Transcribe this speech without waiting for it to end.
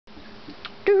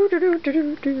Do do do do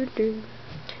do do do.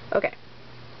 Okay,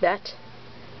 that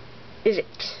is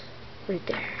it right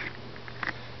there.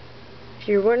 If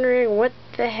you're wondering what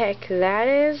the heck that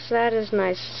is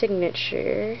my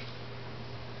signature.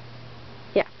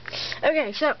 Yeah.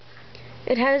 Okay, so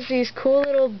it has these cool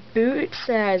little boots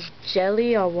that has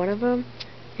jelly on one of them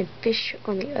and fish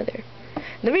on the other.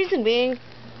 The reason being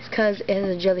is because it has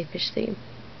a jellyfish theme.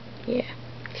 Yeah.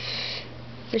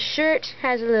 The shirt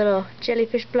has a little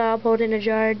jellyfish blob holding a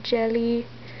jar of jelly.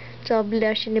 It's all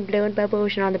blushing and blowing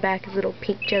bubbles, and on the back is a little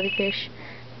pink jellyfish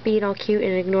being all cute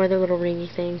and ignore the little ringy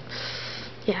thing.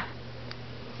 Yeah.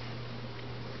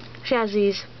 She has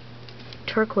these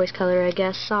turquoise color, I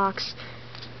guess, socks.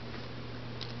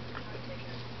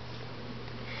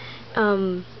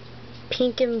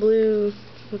 Pink and blue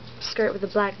skirt with a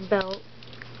black belt.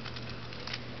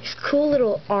 These cool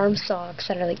little arm socks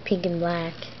that are like pink and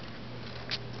black.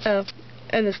 Oh,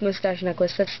 and this mustache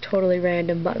necklace, that's totally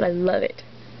random, but I love it.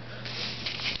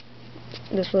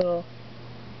 This little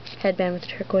headband with a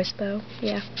turquoise bow,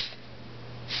 yeah.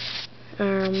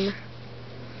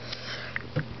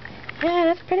 Yeah,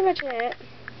 that's pretty much it.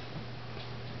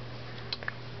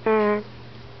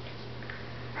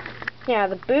 Yeah,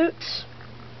 the boots,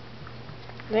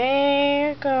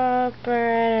 they go up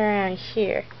right around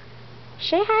here.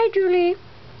 Say hi, Julie.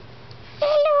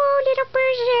 Hello, little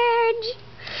person.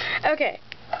 Okay.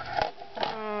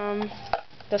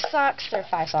 The socks, they're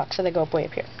 5 socks, so they go up way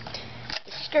up here.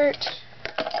 The skirt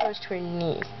goes to her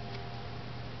knee.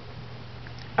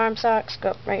 Arm socks go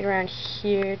up right around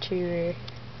here to your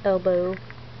elbow.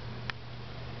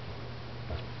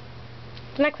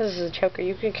 The necklace is a choker,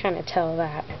 you can kind of tell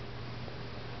that.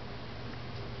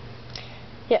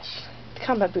 Yes, the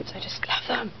combat boots, I just love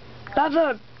them. Love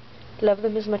them! Love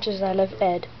them as much as I love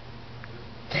Ed.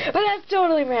 But that's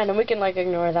totally random, we can like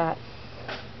ignore that.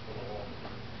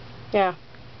 Yeah.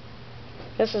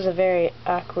 This is a very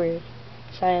awkward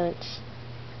silence.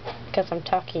 Because I'm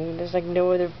talking, there's like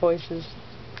no other voices.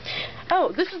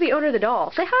 Oh, this is the owner of the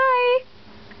doll. Say hi!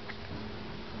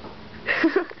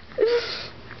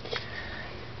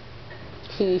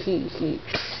 Hee hee hee.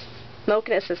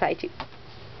 Mokana says hi too.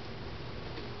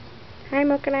 Hi,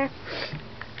 Mokana.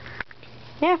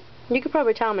 Yeah, you could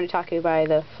probably tell I'm going to talk by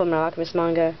the Fullmetal Alchemist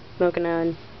manga, Mokana,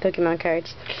 and Pokemon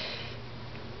cards.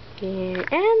 Yeah,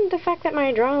 and the fact that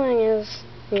my drawing is,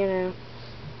 you know.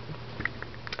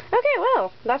 Okay,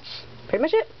 well, that's pretty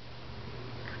much it.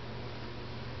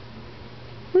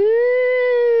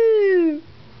 Woo!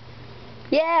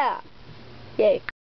 Yeah! Yay.